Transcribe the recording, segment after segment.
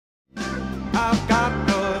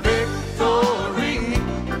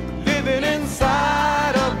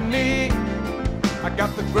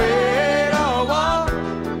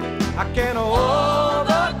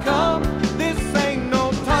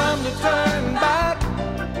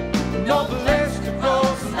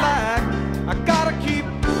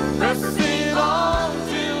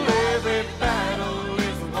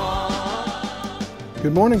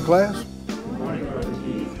Good morning, class. Good morning, Brother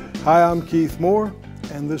Keith. Hi, I'm Keith Moore,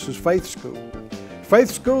 and this is Faith School. Faith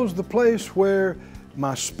School is the place where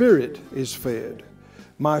my spirit is fed.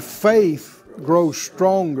 My faith grows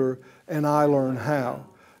stronger, and I learn how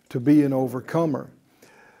to be an overcomer.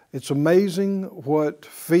 It's amazing what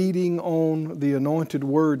feeding on the anointed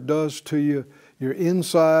Word does to you. Your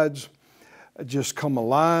insides just come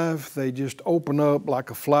alive. They just open up like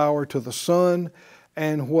a flower to the sun.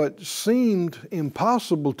 And what seemed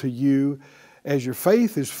impossible to you, as your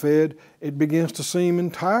faith is fed, it begins to seem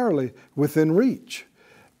entirely within reach.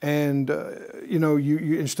 And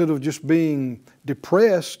you instead of just being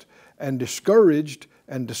depressed and discouraged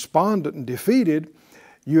and despondent and defeated,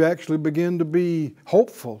 you actually begin to be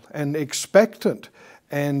hopeful and expectant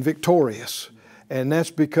and victorious. And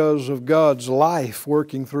that's because of God's life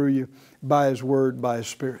working through you by His Word, by His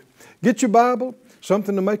Spirit. Get your Bible,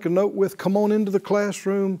 something to make a note with. Come on into the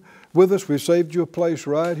classroom with us. We've saved you a place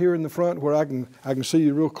right here in the front where I can see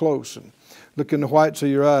you real close and look in the whites of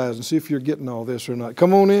your eyes and see if you're getting all this or not.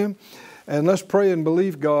 Come on in and let's pray and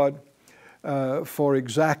believe God for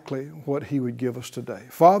exactly what He would give us today.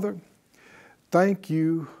 Father, thank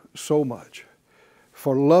you so much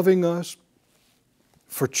for loving us,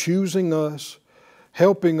 for choosing us,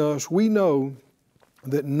 helping us. We know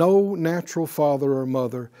that no natural father or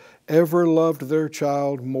mother ever loved their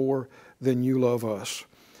child more than you love us.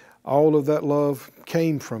 All of that love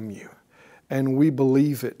came from you, and we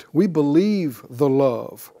believe it. We believe the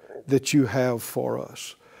love that you have for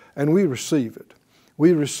us, and we receive it.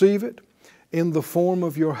 We receive it in the form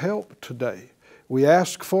of your help today. We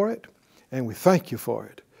ask for it, and we thank you for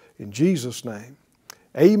it. In Jesus' name,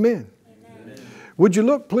 amen. Amen. Would you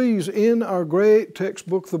look, please, in our great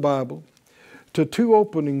textbook, the Bible, to two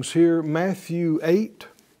openings here, Matthew 8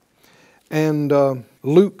 and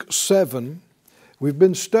Luke 7. We've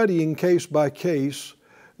been studying case by case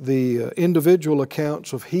the individual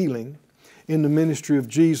accounts of healing in the ministry of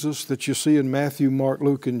Jesus that you see in Matthew, Mark,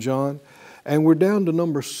 Luke, and John. And we're down to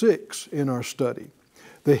number 6 in our study,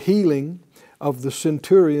 the healing of the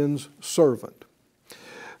centurion's servant.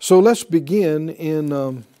 So let's begin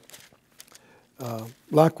in,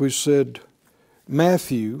 like we said,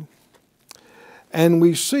 Matthew. And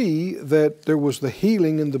we see that there was the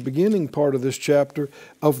healing in the beginning part of this chapter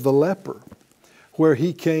of the leper, where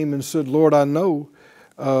he came and said, Lord, I know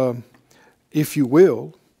if you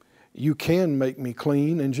will, you can make me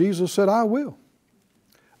clean. And Jesus said, I will.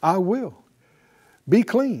 I will. Be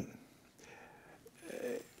clean.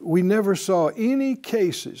 We never saw any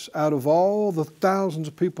cases out of all the thousands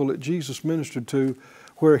of people that Jesus ministered to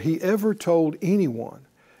where He ever told anyone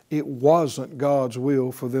it wasn't God's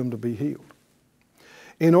will for them to be healed.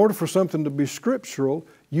 In order for something to be scriptural,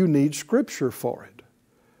 you need Scripture for it.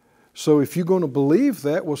 So if you're going to believe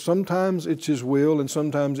that, well, sometimes it's His will and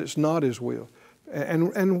sometimes it's not His will.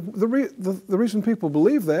 And the reason people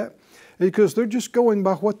believe that is because they're just going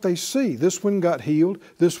by what they see. This one got healed,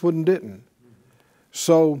 this one didn't.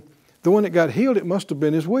 So the one that got healed, it must have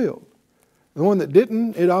been His will. The one that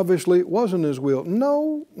didn't, it obviously wasn't His will.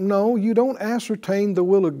 No, you don't ascertain the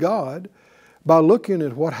will of God by looking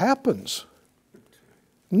at what happens.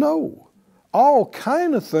 No, all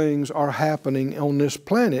kind of things are happening on this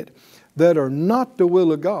planet that are not the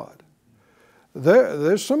will of God.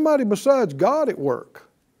 There's somebody besides God at work.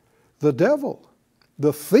 The devil,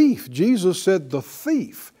 the thief. Jesus said the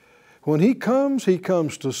thief. When he comes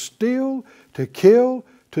to steal, to kill,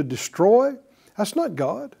 to destroy. That's not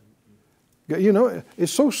God. You know,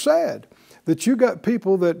 it's so sad that you got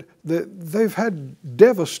people that they've had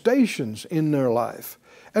devastations in their life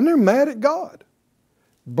and they're mad at God.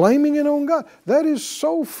 Blaming it on God. That is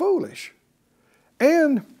so foolish.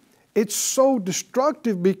 And it's so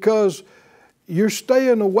destructive because you're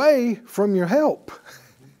staying away from your help.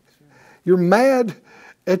 You're mad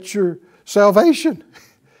at your salvation.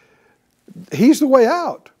 He's the way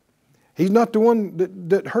out. He's not the one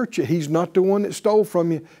that hurt you. He's not the one that stole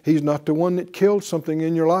from you. He's not the one that killed something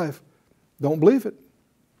in your life. Don't believe it.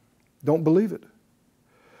 Don't believe it.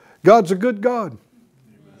 God's a good God.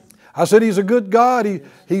 I said He's a good God.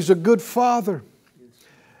 He's a good Father.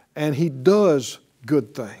 And He does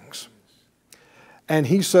good things. And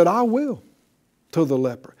He said, I will, to the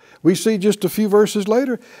leper. We see just a few verses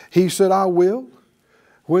later, He said, I will,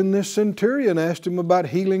 when this centurion asked Him about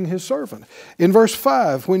healing his servant. In verse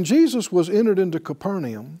 5, when Jesus was entered into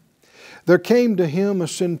Capernaum, there came to Him a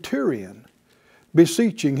centurion,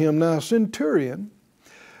 beseeching Him. Now, a centurion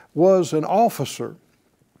was an officer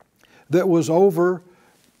that was over,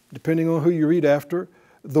 depending on who you read after,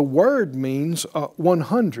 the word means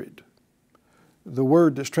 100. The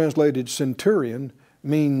word that's translated centurion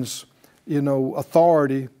means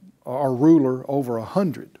authority or ruler over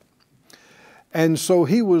 100. And so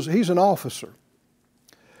he's an officer.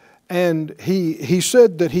 And he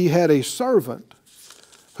said that he had a servant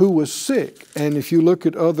who was sick. And if you look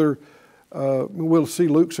at other, we'll see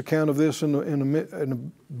Luke's account of this in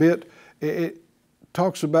a bit. It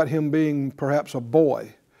talks about him being perhaps a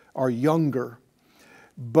boy or younger,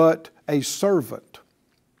 but a servant.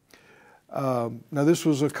 Now this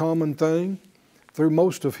was a common thing through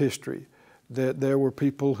most of history, that there were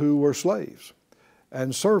people who were slaves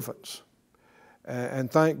and servants.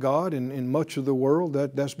 And thank God, in much of the world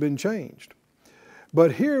that's been changed.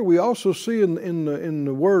 But here we also see in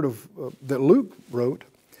the word that Luke wrote,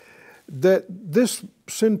 that this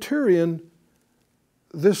centurion,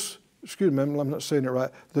 excuse me, I'm not saying it right,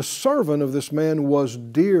 the servant of this man was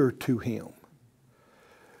dear to him.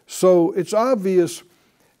 So it's obvious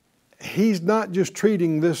he's not just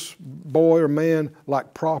treating this boy or man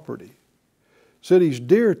like property. Said he's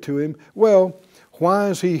dear to him. Well, why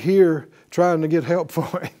is he here trying to get help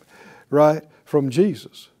for him, right, from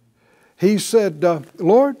Jesus? He said,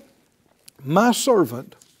 Lord, my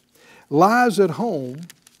servant lies at home,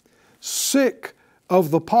 sick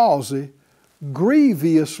of the palsy,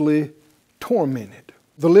 grievously tormented.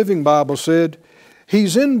 The Living Bible said,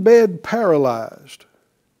 he's in bed paralyzed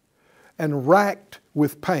and racked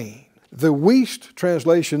with pain. The Wuest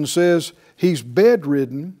translation says he's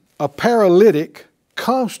bedridden, a paralytic,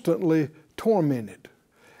 constantly tormented.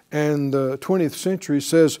 And the 20th century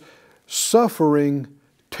says suffering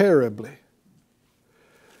terribly.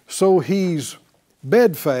 So he's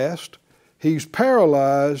bedfast, he's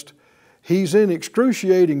paralyzed, he's in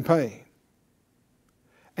excruciating pain.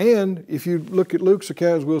 And if you look at Luke's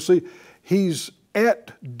account, we'll see he's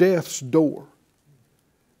at death's door.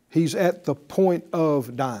 He's at the point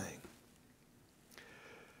of dying.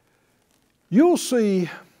 You'll see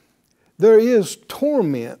there is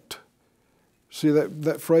torment. See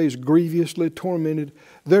that phrase, grievously tormented?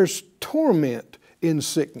 There's torment in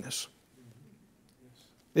sickness,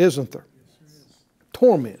 isn't there?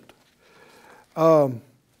 Torment. I've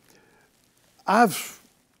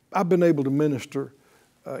been able to minister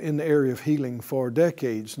in the area of healing for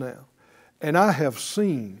decades now, and I have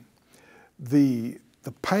seen the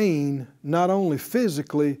pain not only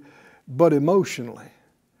physically but emotionally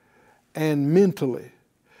and mentally.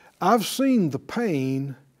 I've seen the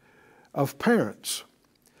pain of parents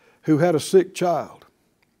who had a sick child.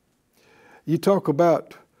 You talk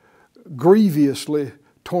about grievously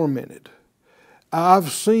tormented.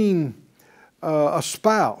 I've seen a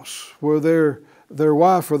spouse where their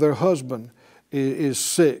wife or their husband is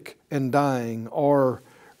sick and dying or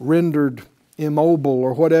rendered immobile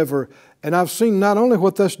or whatever. And I've seen not only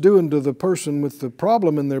what that's doing to the person with the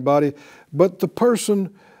problem in their body, but the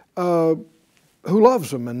person who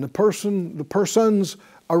loves them and the persons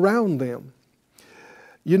around them.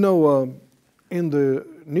 You know, in the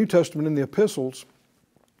New Testament, in the epistles,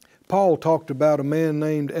 Paul talked about a man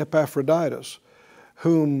named Epaphroditus,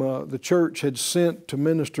 whom the church had sent to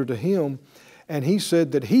minister to him, and he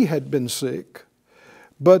said that he had been sick,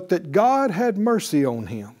 but that God had mercy on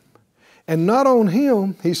him. And not on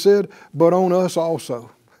him, he said, but on us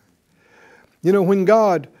also. You know, when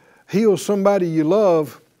God heals somebody you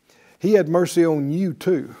love, He had mercy on you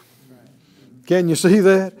too. Can you see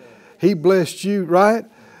that? He blessed you, right?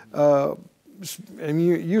 And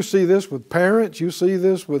you see this with parents, you see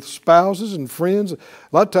this with spouses and friends. A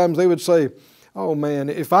lot of times they would say, oh man,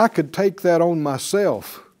 if I could take that on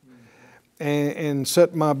myself and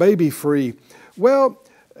set my baby free. Well,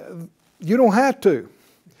 you don't have to.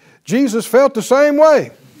 Jesus felt the same way.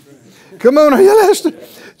 Come on, are you listening?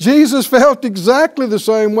 Jesus felt exactly the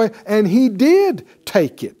same way, and He did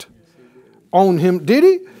take it on Him. Did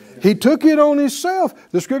He? He took it on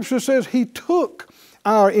Himself. The Scripture says He took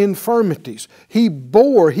our infirmities. He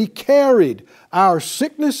bore, He carried our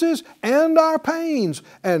sicknesses and our pains,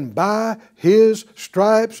 and by His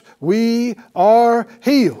stripes we are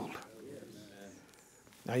healed.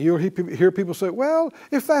 Now you'll hear people say, well,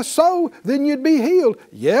 if that's so, then you'd be healed.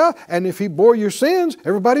 Yeah, and if He bore your sins,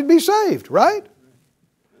 everybody'd be saved, right?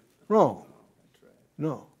 Wrong.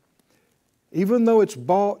 No. Even though it's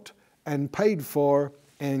bought and paid for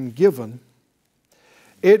and given,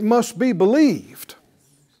 it must be believed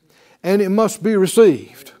and it must be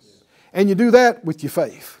received. And you do that with your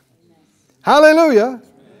faith. Hallelujah.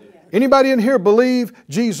 Anybody in here believe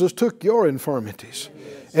Jesus took your infirmities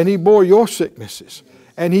and He bore your sicknesses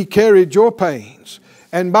and He carried your pains,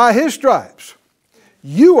 and by His stripes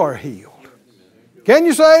you are healed? Can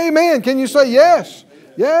you say amen? Can you say yes?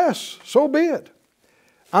 Yes, so be it.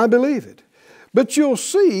 I believe it. But you'll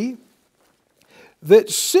see that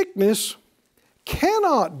sickness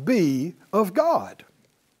cannot be of God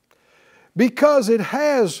because it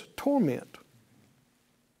has torment.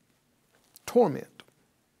 Torment.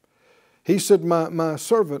 He said, my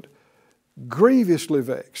servant grievously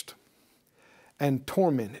vexed and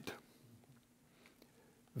tormented.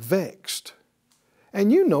 Vexed.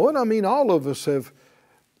 And you know it. I mean, all of us have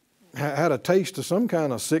had a taste of some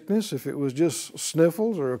kind of sickness, if it was just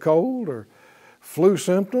sniffles or a cold or flu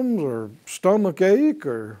symptoms or stomach ache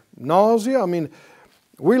or nausea. I mean,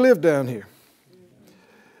 we live down here.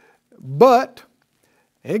 But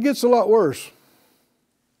it gets a lot worse.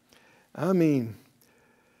 I mean,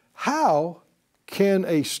 how can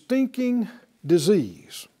a stinking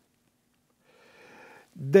disease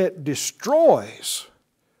that destroys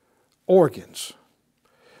organs,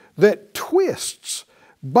 that twists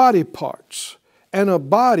body parts and a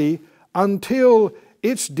body until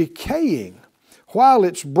it's decaying while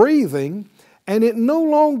it's breathing and it no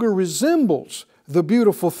longer resembles the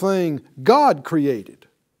beautiful thing God created?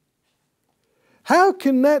 How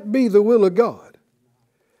can that be the will of God?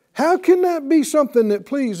 How can that be something that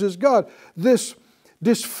pleases God? This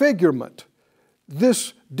disfigurement,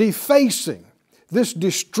 this defacing, this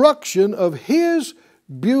destruction of His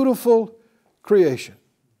beautiful creation.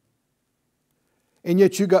 And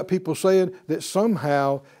yet you got people saying that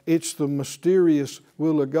somehow it's the mysterious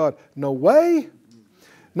will of God. No way,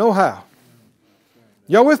 no how.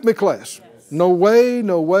 Y'all with me, class? No way,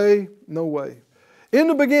 no way, no way. In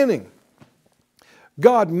the beginning,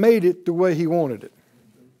 God made it the way He wanted it.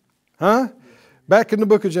 Huh? Back in the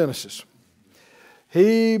book of Genesis.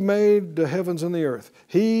 He made the heavens and the earth.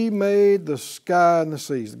 He made the sky and the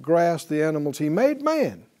seas, the grass, the animals. He made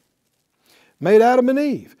man. Made Adam and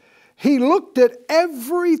Eve. He looked at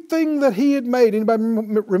everything that He had made. Anybody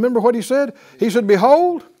remember what He said? He said,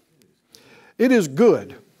 behold, it is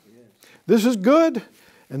good. This is good,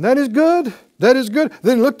 and that is good, that is good.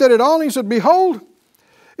 Then He looked at it all and He said, behold,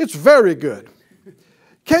 it's very good.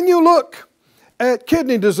 Can you look at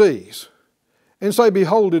kidney disease and say,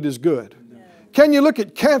 behold, it is good? No. Can you look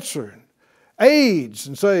at cancer, AIDS,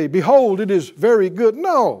 and say, behold, it is very good?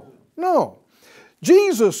 No, no.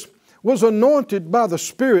 Jesus was anointed by the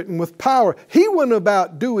Spirit and with power. He went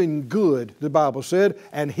about doing good, the Bible said,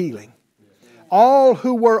 and healing all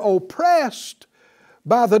who were oppressed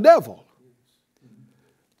by the devil.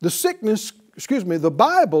 The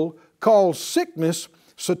Bible calls sickness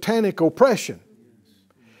satanic oppression.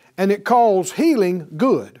 And it calls healing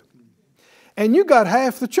good. And you got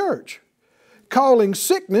half the church calling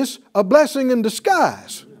sickness a blessing in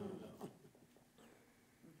disguise.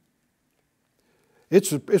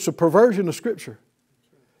 It's a perversion of Scripture.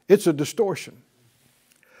 It's a distortion.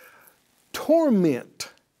 Torment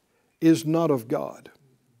is not of God.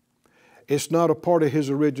 It's not a part of His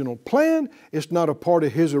original plan. It's not a part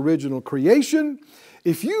of His original creation.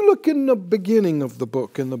 If you look in the beginning of the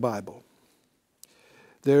book in the Bible,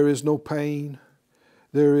 there is no pain.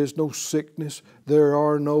 There is no sickness. There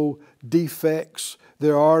are no defects.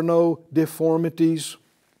 There are no deformities.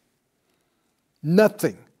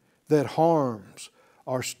 Nothing that harms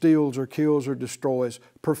or steals or kills or destroys.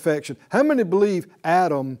 Perfection. How many believe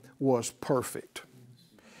Adam was perfect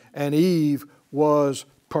and Eve was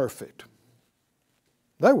perfect?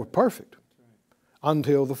 They were perfect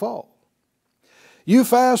until the fall. You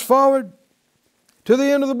fast forward to the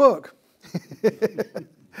end of the book.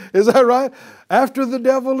 Is that right? After the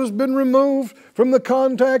devil has been removed from the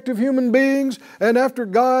contact of human beings and after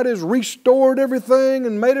God has restored everything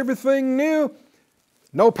and made everything new,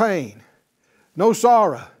 no pain, no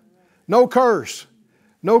sorrow, no curse,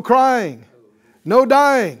 no crying, no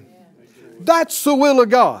dying. That's the will of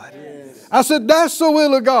God. I said that's the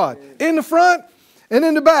will of God. In the front and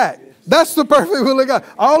in the back. That's the perfect will of God.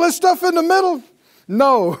 All this stuff in the middle,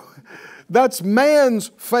 no. That's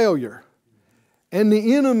man's failure. And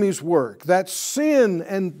the enemy's work. That's sin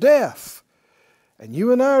and death. And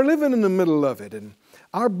you and I are living in the middle of it. And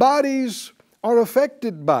our bodies are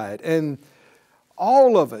affected by it. And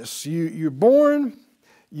all of us, you're born,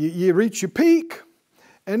 you reach your peak,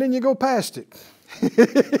 and then you go past it.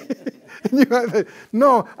 And you might say,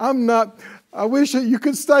 no, I'm not. I wish that you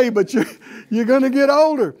could stay, but you're going to get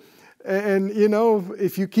older. And you know,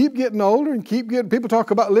 if you keep getting older and keep getting, people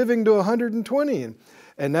talk about living to 120,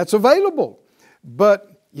 and that's available.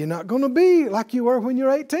 But you're not going to be like you were when you're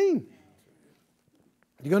 18.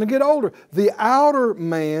 You're going to get older. The outer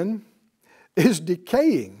man is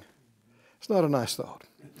decaying. It's not a nice thought.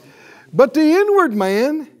 But the inward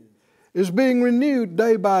man is being renewed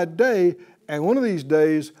day by day. And one of these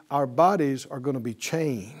days, our bodies are going to be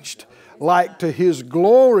changed like to His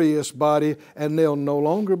glorious body, and they'll no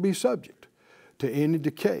longer be subject to any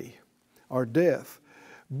decay or death.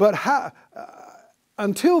 But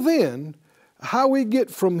until then, how we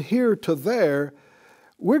get from here to there,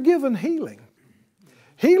 we're given healing.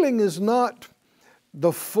 Healing is not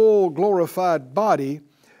the full glorified body,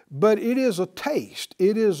 but it is a taste.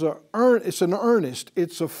 It's an earnest.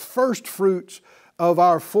 It's a first fruits of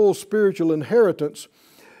our full spiritual inheritance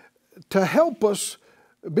to help us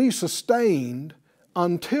be sustained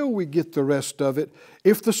until we get the rest of it.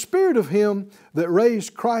 If the Spirit of Him that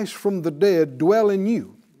raised Christ from the dead dwell in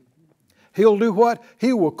you, He'll do what?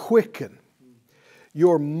 He will quicken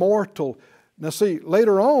your mortal. Now see,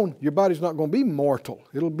 later on, your body's not going to be mortal.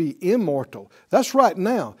 It'll be immortal. That's right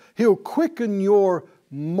now. He'll quicken your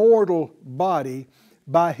mortal body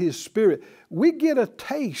by His Spirit. We get a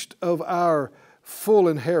taste of our full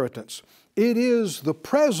inheritance. It is the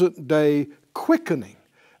present day quickening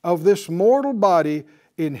of this mortal body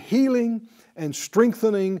in healing and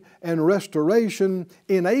strengthening and restoration,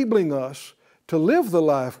 enabling us to live the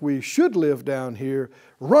life we should live down here,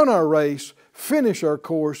 run our race, finish our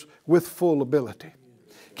course with full ability.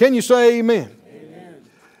 Can you say amen? Amen.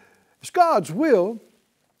 It's God's will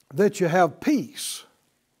that you have peace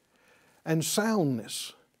and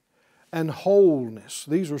soundness and wholeness.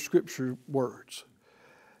 These are Scripture words.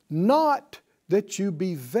 Not that you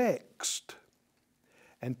be vexed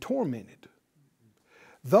and tormented.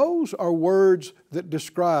 Those are words that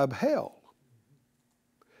describe hell.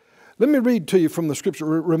 Let me read to you from the Scripture,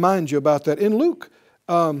 remind you about that. In Luke,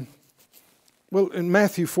 in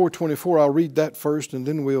Matthew 4:24, I'll read that first and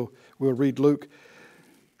then we'll read Luke.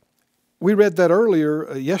 We read that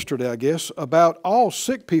earlier, yesterday I guess, about all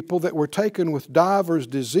sick people that were taken with divers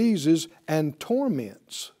diseases and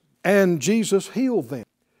torments. And Jesus healed them.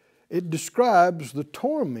 It describes the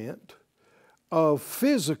torment of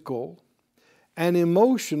physical and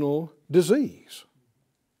emotional disease.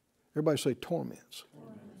 Everybody say torments.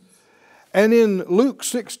 And in Luke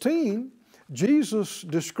 16, Jesus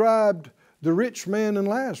described the rich man and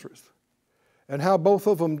Lazarus and how both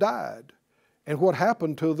of them died and what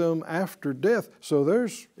happened to them after death. So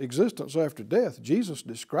there's existence after death. Jesus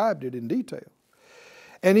described it in detail.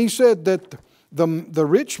 And He said that the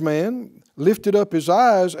rich man lifted up his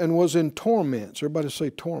eyes and was in torments. Everybody say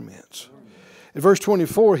torments. In verse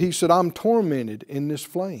 24, he said, I'm tormented in this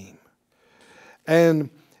flame. And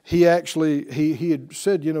he actually, he had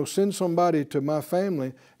said, send somebody to my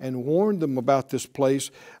family and warn them about this place,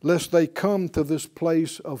 lest they come to this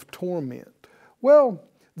place of torment. Well,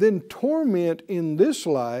 then torment in this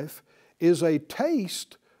life is a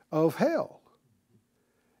taste of hell.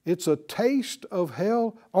 It's a taste of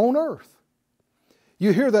hell on earth.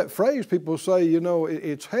 You hear that phrase, people say,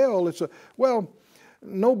 it's hell. Well,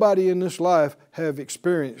 nobody in this life have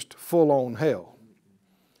experienced full-on hell.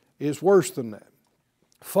 It's worse than that.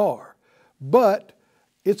 Far. But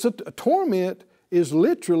it's a torment is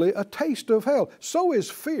literally a taste of hell. So is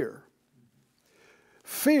fear.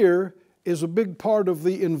 Fear is a big part of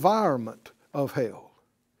the environment of hell.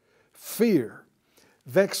 Fear,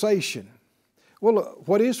 vexation. Well,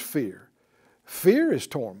 what is fear? Fear is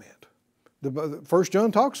torment. 1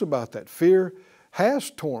 John talks about that. Fear has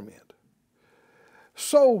torment.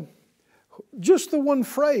 So, just the one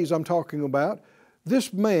phrase I'm talking about,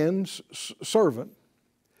 this man's servant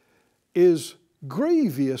is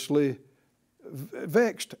grievously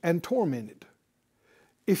vexed and tormented.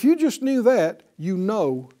 If you just knew that, you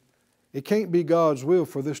know it can't be God's will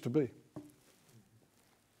for this to be.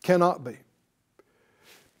 Cannot be.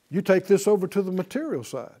 You take this over to the material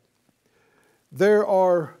side. There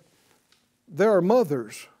are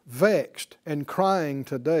mothers vexed and crying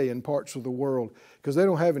today in parts of the world because they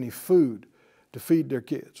don't have any food to feed their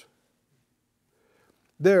kids.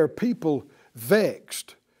 There are people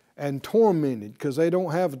vexed and tormented because they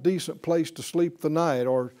don't have a decent place to sleep the night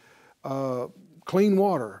or clean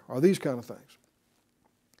water or these kind of things.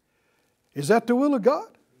 Is that the will of God?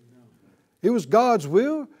 No. It was God's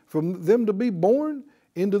will for them to be born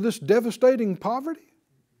into this devastating poverty?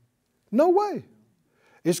 No way.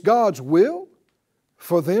 It's God's will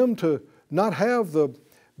for them to not have the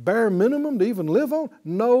bare minimum to even live on?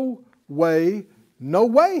 No way, no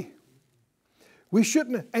way. We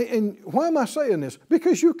shouldn't, and why am I saying this?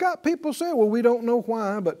 Because you've got people saying, well, we don't know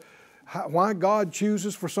why, but why God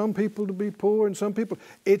chooses for some people to be poor and some people.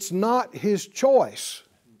 It's not His choice.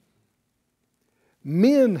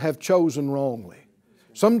 Men have chosen wrongly.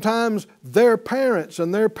 Sometimes their parents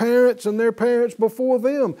and their parents and their parents before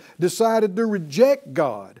them decided to reject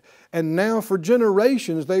God. And now for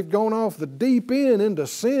generations they've gone off the deep end into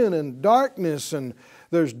sin and darkness, and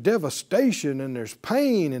there's devastation and there's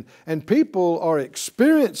pain, and people are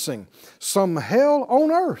experiencing some hell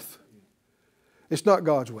on earth. It's not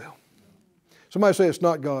God's will. Somebody say it's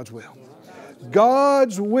not God's will.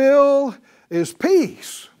 God's will is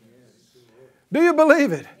peace. Do you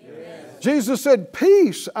believe it? Jesus said,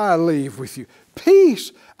 peace I leave with you.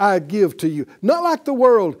 Peace I give to you. Not like the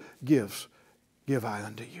world gives, give I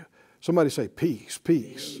unto you. Somebody say peace,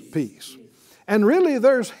 peace, peace. And really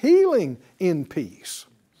there's healing in peace.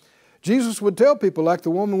 Jesus would tell people like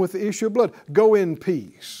the woman with the issue of blood, go in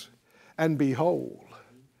peace and be whole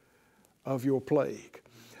of your plague.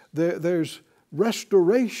 There's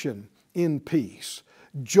restoration in peace.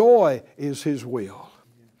 Joy is His will.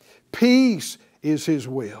 Peace is His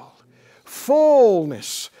will.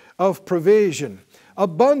 Fullness of provision.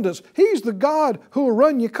 Abundance. He's the God who will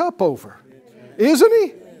run your cup over. Isn't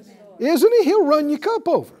He? Isn't He? He'll run your cup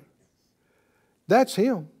over. That's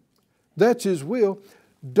Him. That's His will.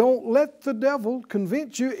 Don't let the devil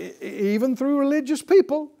convince you, even through religious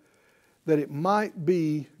people, that it might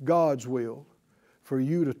be God's will for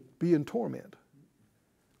you to be in torment.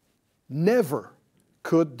 Never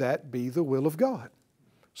could that be the will of God.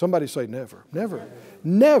 Somebody say never. Never.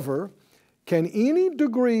 Never can any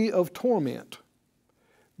degree of torment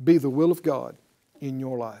be the will of God in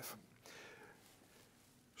your life.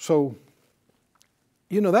 So,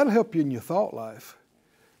 that'll help you in your thought life.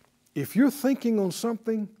 If you're thinking on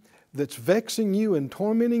something that's vexing you and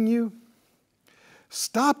tormenting you,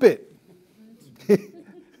 stop it.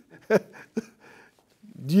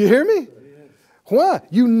 Do you hear me? Why?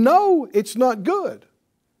 You know it's not good.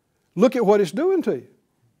 Look at what it's doing to you.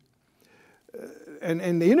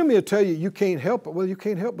 And the enemy will tell you, you can't help it. Well, you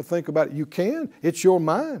can't help but think about it. You can. It's your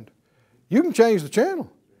mind. You can change the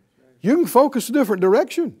channel. You can focus a different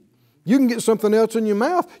direction. You can get something else in your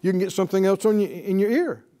mouth. You can get something else in your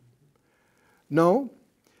ear. No.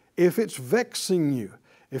 If it's vexing you,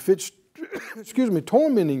 if it's,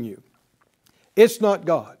 tormenting you, it's not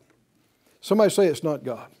God. Somebody say it's not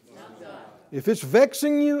God. If it's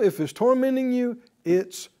vexing you, if it's tormenting you,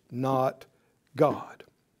 it's not God.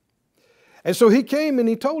 And so he came and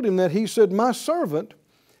he told him that. He said, my servant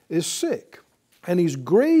is sick and he's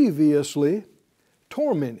grievously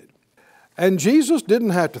tormented. And Jesus didn't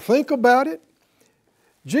have to think about it.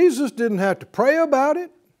 Jesus didn't have to pray about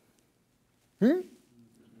it. He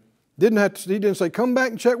didn't say, come back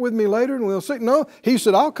and check with me later and we'll see. No, he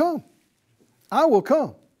said, I'll come. I will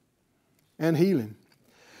come and heal him.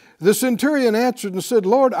 The centurion answered and said,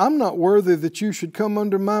 Lord, I'm not worthy that you should come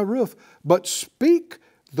under my roof, but speak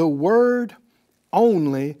the word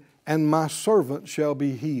only, and my servant shall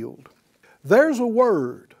be healed. There's a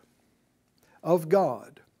word of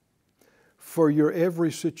God for your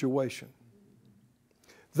every situation.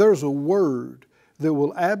 There's a word that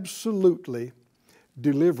will absolutely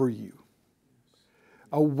deliver you.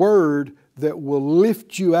 A word that will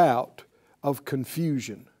lift you out of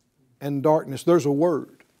confusion and darkness. There's a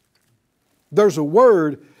word. There's a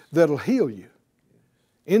word that'll heal you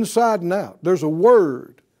inside and out. There's a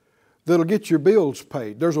word that'll get your bills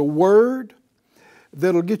paid. There's a word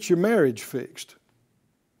that'll get your marriage fixed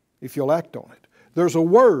if you'll act on it. There's a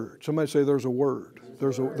word. Somebody say there's a word.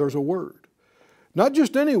 There's a word. Not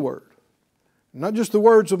just any word. Not just the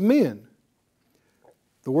words of men.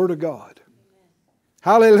 The Word of God.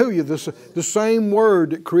 Hallelujah. The same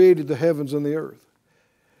Word that created the heavens and the earth.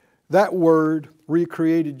 That Word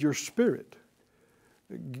recreated your spirit.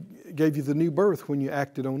 Gave you the new birth when you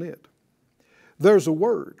acted on it. There's a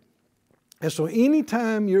word. And so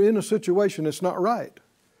anytime you're in a situation that's not right,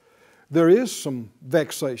 there is some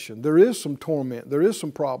vexation, there is some torment, there is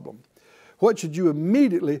some problem. What should you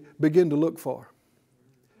immediately begin to look for?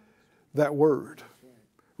 That word.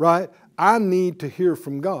 Right? I need to hear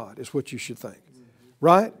from God is what you should think.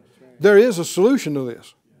 Right? There is a solution to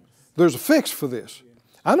this. There's a fix for this.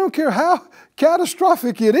 I don't care how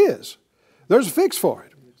catastrophic it is. There's a fix for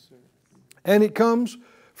it. And it comes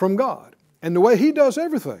from God. And the way He does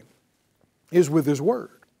everything is with His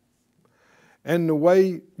Word. And the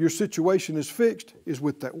way your situation is fixed is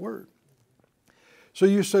with that Word. So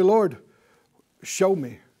you say, Lord, show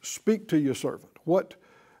me, speak to your servant. What,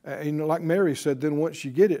 like Mary said, then once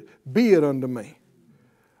you get it, be it unto me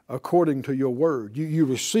according to your Word. You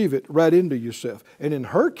receive it right into yourself. And in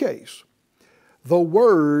her case, the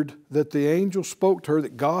word that the angel spoke to her,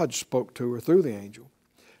 that God spoke to her through the angel,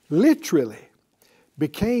 literally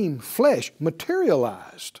became flesh,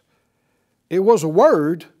 materialized. It was a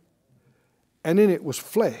word, and then it was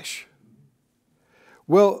flesh.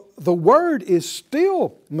 Well, the word is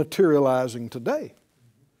still materializing today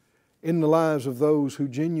in the lives of those who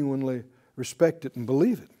genuinely respect it and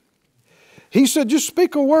believe it. He said, just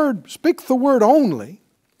speak a word, speak the word only,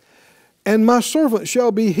 and my servant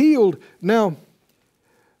shall be healed. Now,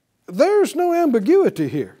 There's no ambiguity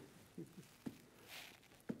here.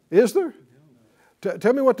 Is there?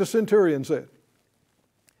 Tell me what the centurion said.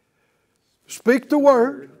 Speak the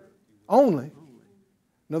word only.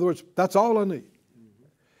 In other words, that's all I need.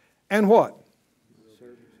 And what?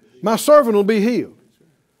 My servant will be healed.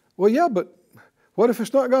 Well, yeah, but what if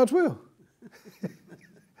it's not God's will?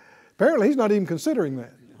 Apparently, he's not even considering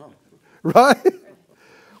that. Right?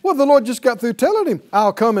 Well, the Lord just got through telling him,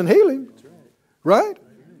 I'll come and heal him. Right?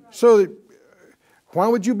 So, why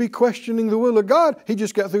would you be questioning the will of God? He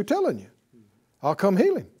just got through telling you, I'll come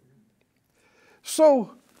heal him.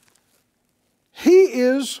 So, he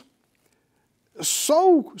is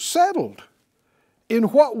so settled in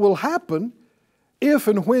what will happen if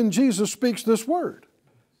and when Jesus speaks this word.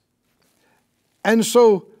 And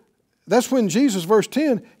so, that's when Jesus, verse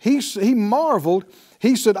 10, he marveled.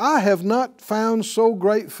 He said, I have not found so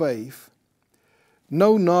great faith,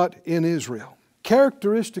 no, not in Israel.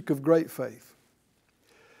 Characteristic of great faith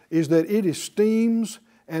is that it esteems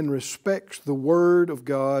and respects the Word of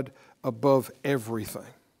God above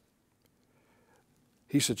everything.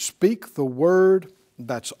 He said, speak the Word,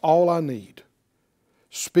 that's all I need.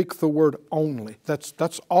 Speak the Word only. That's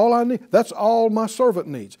all I need. That's all my servant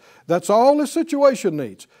needs. That's all the situation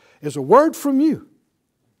needs, is a word from you.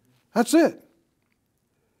 That's it.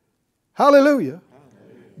 Hallelujah.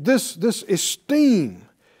 This esteem,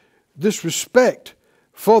 this respect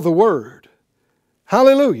for the Word.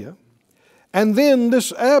 Hallelujah. And then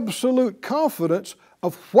this absolute confidence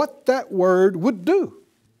of what that Word would do.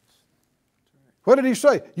 What did he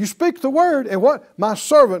say? You speak the Word and what? My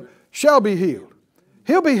servant shall be healed.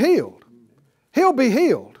 He'll be healed. He'll be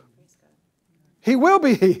healed. He will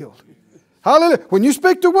be healed. Hallelujah. When you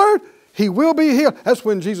speak the Word, he will be healed. That's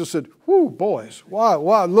when Jesus said, whoo, boys, why,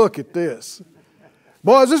 look at this.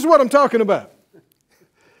 Boys, this is what I'm talking about.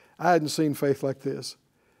 I hadn't seen faith like this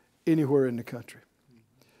anywhere in the country.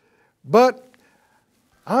 But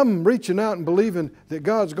I'm reaching out and believing that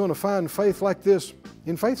God's going to find faith like this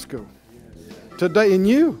in faith school. Today, in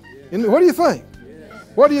you. What do you think?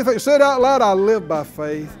 What do you think? Say it out loud. I live by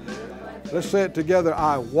faith. Let's say it together.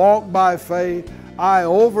 I walk by faith. I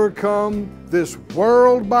overcome this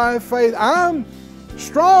world by faith. I'm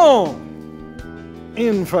strong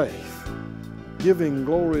in faith, giving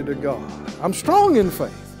glory to God. I'm strong in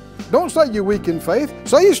faith. Don't say you're weak in faith.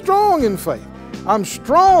 Say you're strong in faith. I'm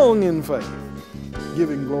strong in faith,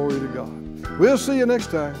 giving glory to God. We'll see you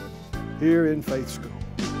next time here in Faith School.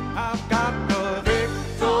 I've got the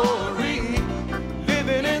victory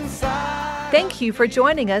living inside. Thank you for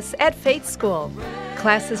joining us at Faith School.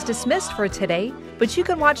 Class is dismissed for today, but you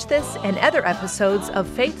can watch this and other episodes of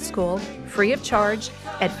Faith School free of charge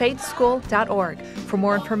at faithschool.org. For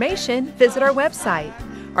more information, visit our website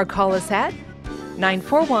or call us at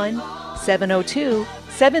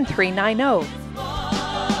 941-702-7390.